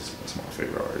 because that's my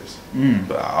favorite artist.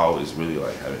 But I always really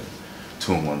like having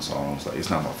 2-in-1 songs. Like it's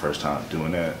not my first time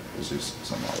doing that. It's just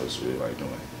something I always really like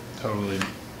doing. Totally.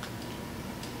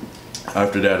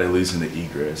 After that, I listened to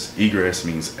Egress. Egress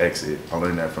means exit. I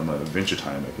learned that from a Adventure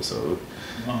Time episode.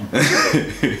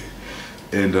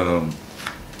 And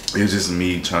it was just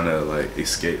me trying to like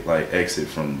escape, like exit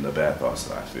from the bad thoughts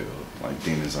that I feel, like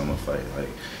demons I'm gonna fight. Like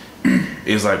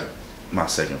it's like my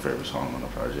second favorite song on the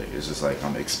project. It's just like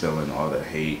I'm expelling all the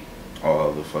hate,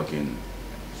 all the fucking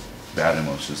bad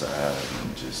emotions I have,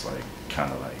 and just like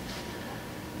kind of like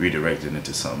redirecting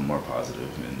into something more positive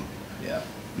and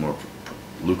more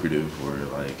lucrative, where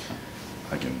like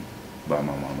I can buy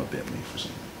my mom a Bentley for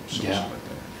some shit like that.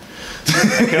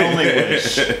 I can only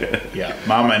wish. Yeah,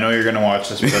 Mom, I know you're gonna watch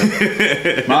this,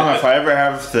 but Mom, if I ever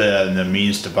have the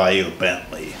means to buy you a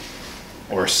Bentley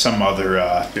or some other,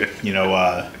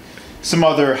 some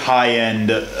other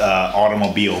high-end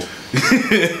automobile,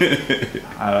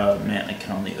 man, I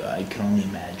can only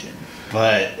imagine.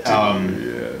 But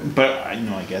but I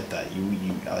know I get that.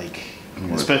 You like,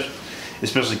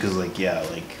 especially because like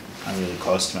I'm really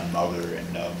close to my mother,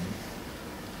 and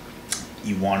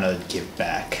you want to give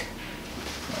back.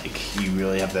 Like you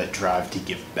really have that drive to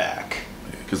give back.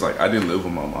 Because like I didn't live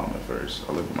with my mom at first.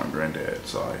 I lived with my granddad,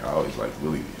 so I always like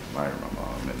really admire my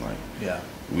mom, and like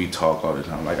we talk all the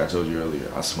time. Like I told you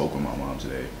earlier, I smoke with my mom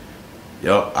today.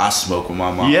 Yup, I smoke with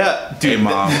my mom. Yeah, dude. Hey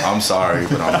mom, I'm sorry,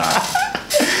 but I'm not.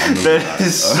 That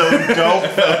is so dope.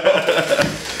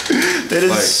 That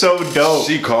is so dope.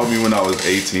 She called me when I was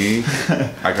 18.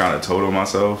 I kind of told her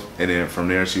myself, and then from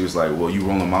there she was like, "Well, you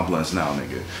rolling my blunts now,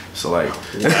 nigga." So like,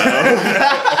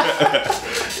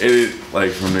 it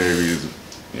like from there we was,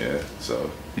 yeah.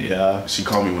 So yeah, she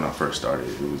called me when I first started.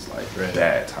 It was like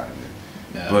bad timing,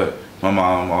 yeah. But my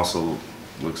mom also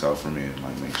looks out for me and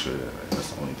like make sure that like,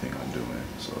 that's the only thing I'm doing.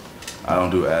 So I don't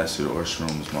do acid or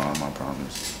shrooms, Mom. I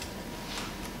promise.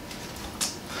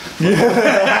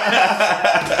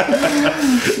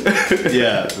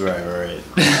 Yeah, right.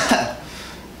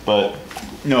 But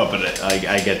no, but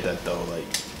I get that though. Like,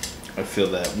 I feel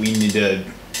that we need to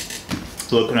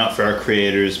looking out for our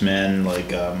creators, man.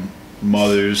 Like,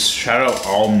 mothers. Shout out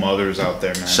all mothers out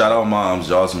there, man. Shout out moms.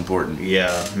 Y'all's important.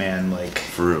 Yeah, man. Like,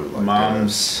 for real. Like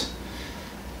moms.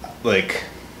 Like,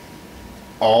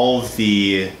 all of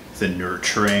the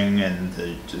nurturing and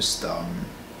the just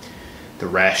the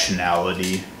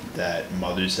rationality that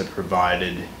mothers have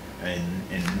provided in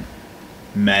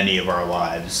many of our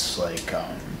lives, like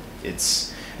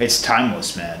it's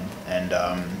timeless, man. And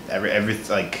every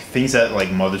like things that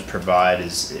like mothers provide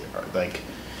is like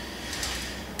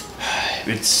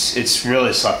it's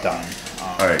really slept on.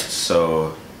 All right,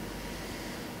 so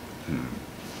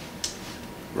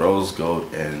Rose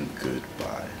Gold and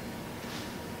Goodbye.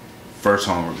 First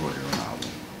song recorded on the album.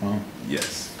 Well,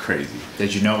 yes, crazy.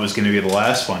 Did you know it was going to be the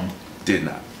last one? Did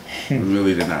not.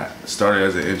 Really did not. Started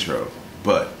as an intro,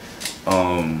 but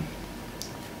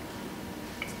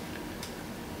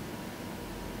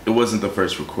it wasn't the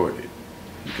first recorded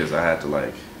because I had to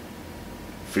like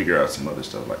figure out some other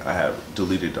stuff. Like I have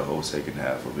deleted the whole second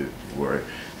half of it before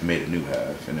I made a new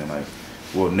half, and then like,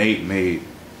 well, Nate made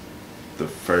the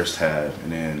first half,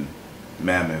 and then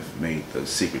Mammoth made the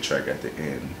secret track at the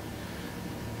end.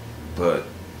 But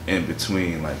in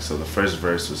between, like, so the first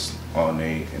verse was all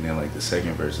Nate, and then like the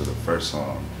second verse of the first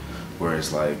song, where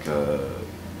it's like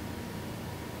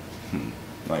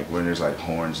when there's like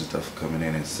horns and stuff coming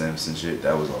in and synths and shit,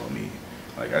 that was all me.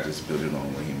 Like I just built it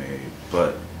on what he made.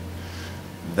 But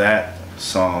that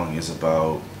song is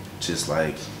about just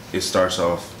like, it starts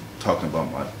off talking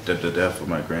about the death of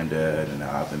my granddad, and how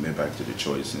I haven't been back to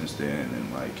Detroit since then,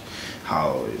 and like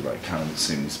how it like kind of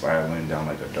sent me spiraling down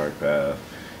like a dark path.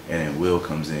 And then Will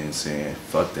comes in saying,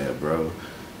 "Fuck that, bro.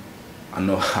 I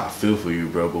know how I feel for you,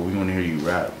 bro, but we want to hear you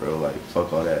rap, bro. Like,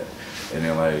 fuck all that." And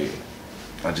then like,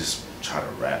 I just try to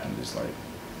rap and just like,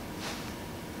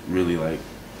 really like,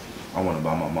 I want to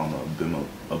buy my mama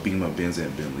a Beamer, Benz,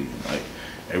 and Bentley, and like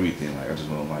everything. Like I just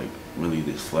want to like really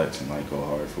just flex and like go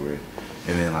hard for it.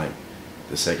 And then like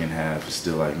the second half is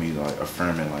still like me like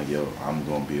affirming like, yo, I'm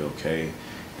gonna be okay.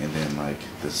 And then like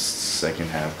the second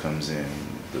half comes in,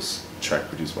 this track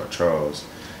produced by Charles,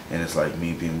 and it's like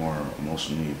me being more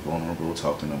emotionally vulnerable,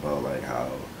 talking about like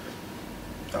how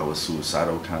I was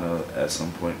suicidal kind of at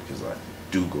some point, because I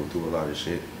do go through a lot of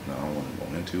shit that I don't want to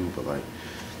go into, but like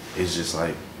it's just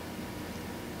like,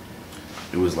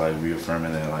 it was like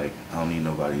reaffirming that like I don't need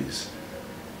nobody's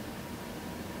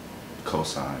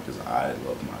cosign because I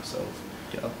love myself.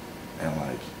 Yeah. And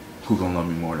like, who gonna love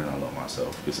me more than I love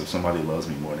myself? Because if somebody loves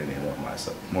me more than they love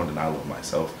myself, more than I love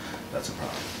myself, that's a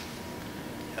problem.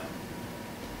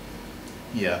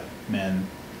 Yeah, man.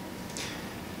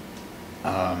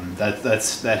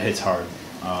 That hits hard,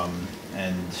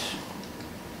 and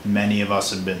many of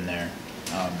us have been there,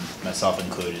 myself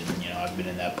included. You know, I've been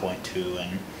in that point too.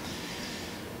 And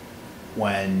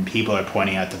when people are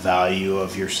pointing out the value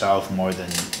of yourself more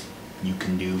than you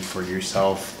can do for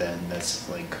yourself, then that's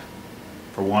like,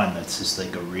 for one, that's just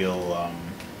like a real,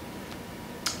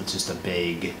 it's just a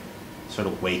big sort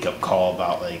of wake up call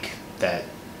about like that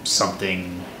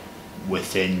something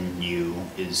within you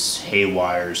is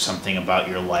haywire, something about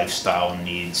your lifestyle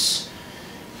needs,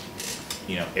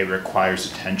 you know, it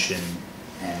requires attention,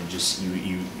 and just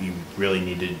you really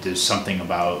need to do something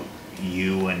about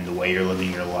you and the way you're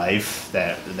living your life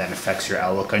that affects your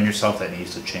outlook on yourself that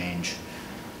needs to change.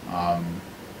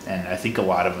 And I think a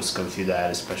lot of us go through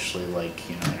that, especially like,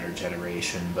 you know, in our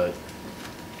generation, but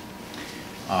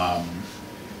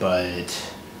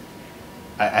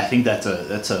I think that's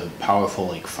a powerful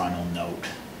like final note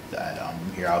that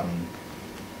your album,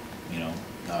 you know,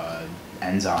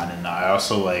 ends on. And I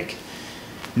also like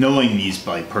knowing these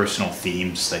like personal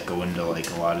themes that go into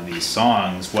like a lot of these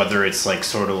songs, whether it's like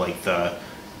sort of like the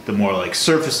more like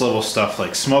surface level stuff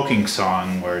like Smoking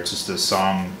Song, where it's just a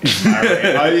song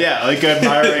admiring,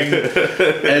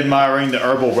 admiring the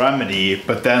herbal remedy,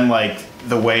 but then like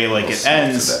the way like it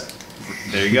ends,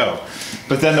 there you go.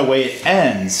 But then the way it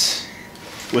ends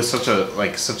with such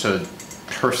a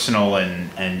personal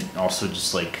and also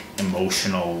just like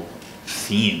emotional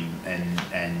theme,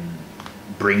 and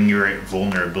bring your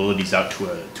vulnerabilities out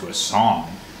to a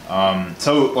song.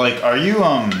 So like, are you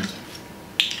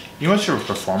much of a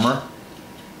performer?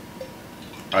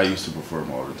 I used to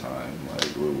perform all the time, like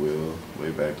with Will,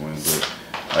 way back when, but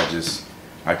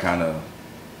I kind of,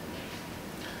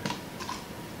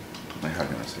 like, how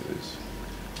can I say this?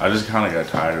 I just kind of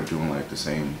got tired of doing like the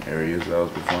same areas that I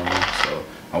was performing, so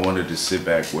I wanted to sit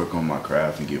back, work on my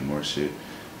craft, and get more shit.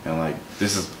 And like,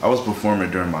 I was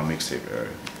performing during my mixtape era.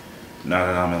 Now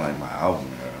that I'm in like my album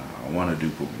era, I want to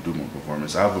do more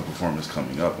performance. I have a performance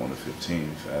coming up on the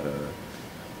 15th at a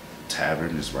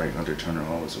tavern, just right under Turner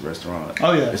Hall. It's a restaurant.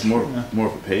 Oh yeah. It's more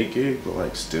of a paid gig, but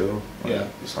like still, like, yeah.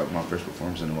 It's like my first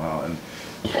performance in a while. And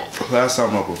last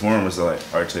time I performed was like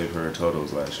Arte for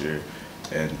Totos last year,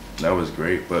 and that was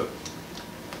great. But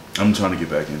I'm trying to get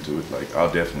back into it. Like,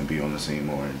 I'll definitely be on the scene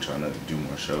more and trying to do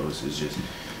more shows. It's just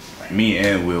me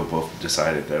and Will both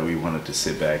decided that we wanted to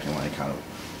sit back and like kind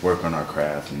of work on our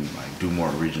craft and like do more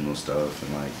original stuff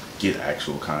and like get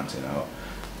actual content out.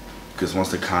 Because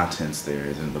once the content's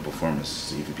there, then the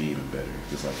performance is be even better.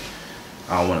 Because like,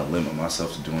 I don't want to limit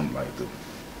myself to doing like the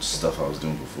stuff I was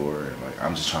doing before. And like,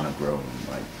 I'm just trying to grow and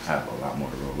like have a lot more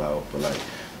to roll out. But like,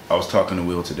 I was talking to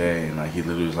Will today, and like he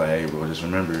literally was like, "Hey, bro, just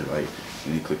remember, like,"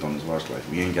 and he clicked on his watch, like,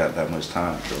 "We ain't got that much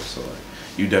time, bro. So like,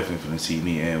 you definitely finna see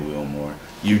me and Will more.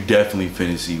 You definitely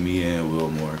finna see me and Will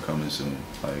more coming soon.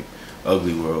 Like,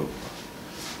 Ugly World.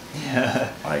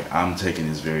 Yeah. Like, I'm taking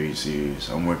this very serious.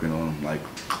 I'm working on like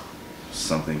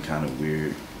something kind of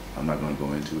weird. I'm not gonna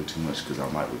go into it too much because I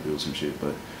might reveal some shit,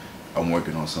 but I'm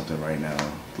working on something right now,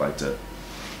 like to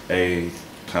A,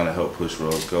 kind of help push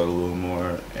Rose Gold a little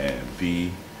more, and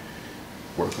B,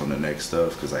 work on the next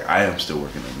stuff, because like I am still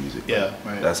working on music. Yeah,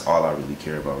 right. That's all I really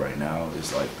care about right now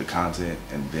is like the content,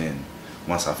 and then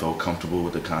once I feel comfortable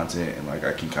with the content and like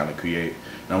I can kind of create,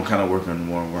 and I'm kind of working on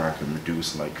more where I can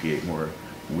reduce and like create more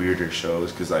weirder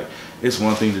shows, because like it's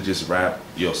one thing to just rap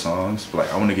your songs, but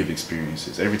like I want to give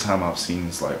experiences. Every time I've seen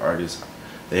like artists,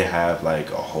 they have like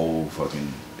a whole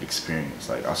fucking experience.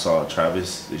 Like I saw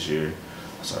Travis this year,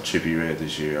 I saw Trippie Redd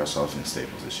this year, I saw Vince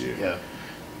Staples this year. Yeah.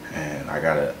 And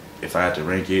if I had to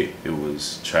rank it, it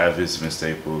was Travis, Vince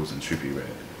Staples, and Trippie Redd.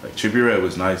 Like Trippie Redd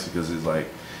was nice because it's like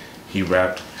he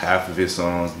rapped half of his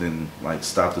songs, then like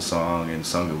stopped the song and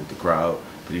sung it with the crowd.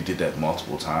 But he did that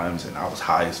multiple times, and I was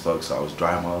high as fuck, so I was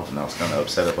dry mouth, and I was kind of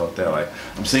upset about that. Like,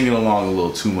 I'm singing along a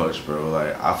little too much, bro.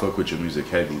 Like, I fuck with your music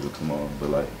heavy, but come on. But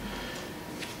like,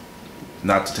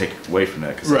 not to take away from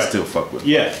that, because I still fuck with it.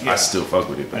 Yeah, yeah. I still fuck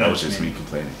with it, but that was just me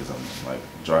complaining because I'm like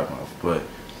dry mouth. But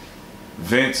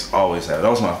Vince always had. That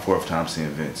was my 4th time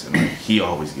seeing Vince, and like, he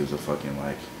always gives a fucking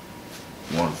like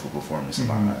wonderful performance in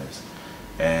my eyes.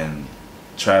 And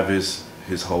Travis,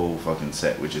 his whole fucking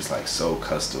set was just like so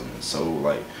custom and so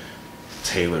like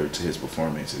tailored to his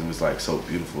performance. It was like so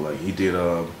beautiful. Like he did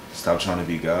Stop Trying to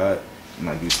Be God, and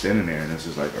like he was standing there and it's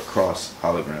just like a cross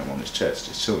hologram on his chest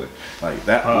just chilling. Like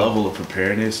that level of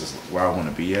preparedness is where I want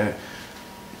to be at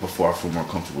before I feel more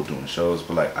comfortable doing shows.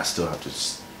 But like I still have to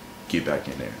just get back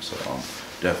in there. So I'm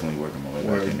definitely working my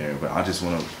way back in there. But I just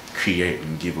want to create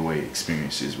and give away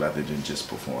experiences rather than just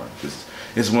perform. Because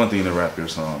it's one thing to rap your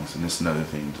songs, and it's another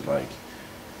thing to like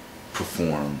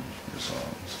perform your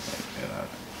songs. Like,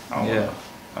 and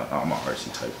I'm an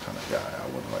artsy type kind of guy. I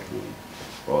want to like really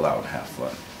roll out and have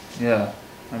fun. Yeah,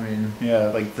 I mean, yeah,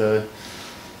 like the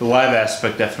live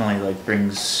aspect definitely like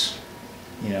brings,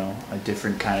 you know, a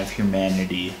different kind of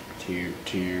humanity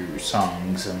to your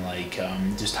songs, and like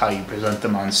just how you present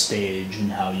them on stage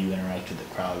and how you interact with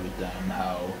the crowd with them,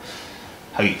 how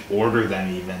you order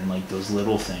them, even like those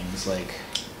little things. Like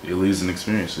it leaves an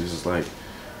experience. It's just like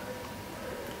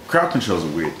crowd control is a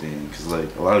weird thing, because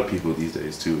like a lot of people these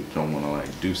days too don't want to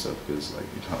like do stuff because like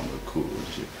you kind of look cool and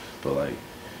shit. But like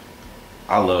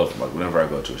I love like whenever I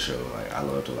go to a show, like I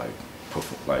love to like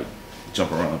perform, like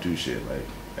jump around, do shit. Like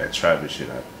at Travis shit,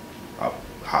 I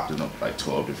hopped in up like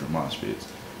 12 different mosh pits.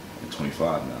 I'm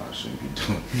 25 now, I shouldn't be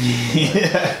doing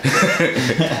it.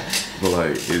 But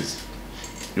like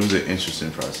it was an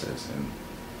interesting process, and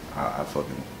I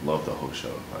fucking love the whole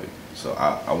show. Like, so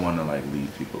I want to like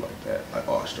leave people like that, like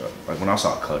awestruck. Like when I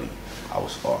saw Cudi, I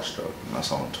was awestruck, and I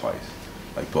saw him twice.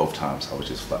 Like both times, I was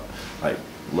just like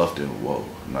left in whoa.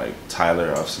 Like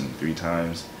Tyler, I've seen 3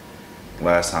 times.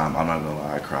 Last time, I'm not gonna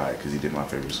lie, I cried because he did my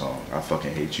favorite song, I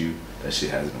Fucking Hate You. That shit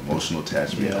has an emotional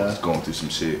attachment. Yeah. I was going through some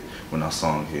shit when that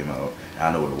song came out. And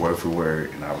I know it word for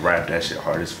word, and I rapped that shit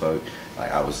hard as fuck.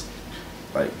 Like I was,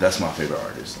 like that's my favorite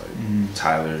artist. Like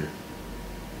Tyler,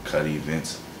 Cudi,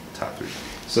 Vince, top 3.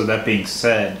 So that being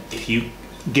said, if you,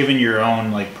 given your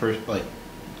own like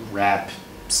rap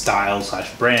style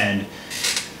 / brand,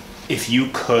 if you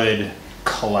could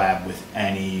collab with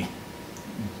any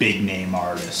big name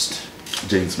artist?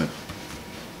 Jaden Smith.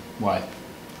 Why?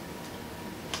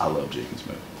 I love Jaden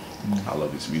Smith. I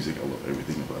love his music. I love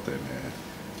everything about that man.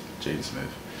 Jaden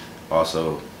Smith.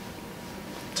 Also,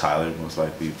 Tyler most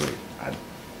likely, but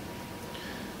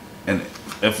and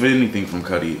if anything from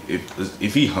Cudi,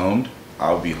 if he hummed,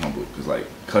 I would be humbled because like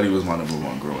Cudi was my number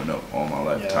one growing up all my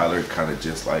life. Yeah. Tyler kind of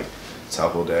just like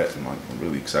toppled that, and like I'm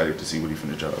really excited to see what he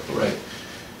finna drop. But like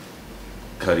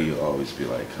Cudi will always be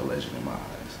like a legend in my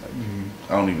eyes. Like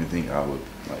I don't even think I would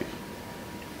like.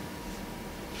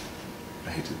 I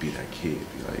hate to be that kid.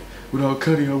 Be like, without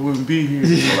Cudi, I wouldn't be here.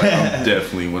 So like, I'm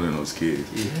definitely one of those kids.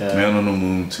 Yeah. Man on the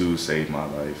Moon 2 saved my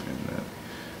life, and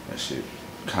that shit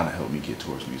kind of helped me get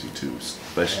towards music too,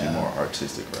 especially more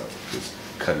artistic route, because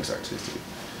Cudi's artistic.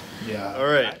 Yeah. All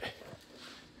right.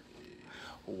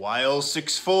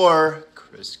 Wild64,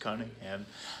 Chris Cunningham.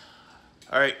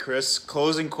 All right, Chris.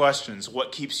 Closing questions.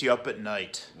 What keeps you up at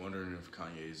night? Wondering if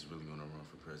Kanye is really gonna run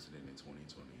for president in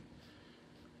 2020.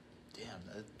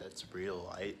 Damn, that's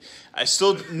real. I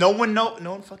still no one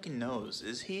fucking knows.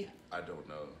 Is he? I don't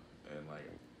know, and like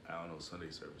I don't know. Sunday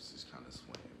service is kind of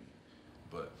swaying me,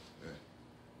 but.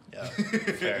 Yeah,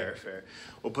 fair.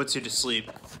 What puts you to sleep?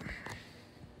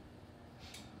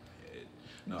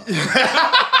 No.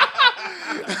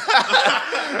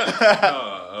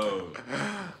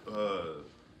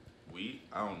 Weed?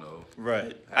 I don't know.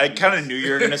 Right. I kind of knew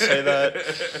you were gonna say that.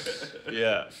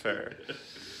 Yeah, fair.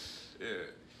 Yeah.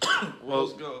 Well,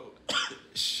 let's go.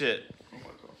 Shit. Oh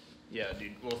my God. Yeah,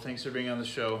 dude. Well, thanks for being on the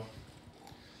show.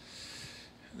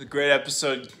 The great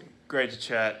episode. Great to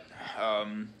chat.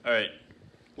 All right.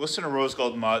 Listen to Rose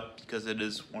Gold Mud because it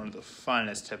is one of the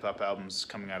finest hip-hop albums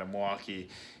coming out of Milwaukee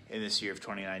in this year of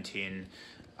 2019.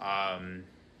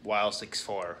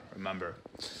 Wild64, remember.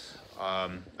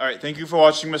 All right, thank you for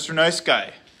watching Mr. Nice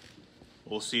Guy.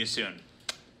 We'll see you soon.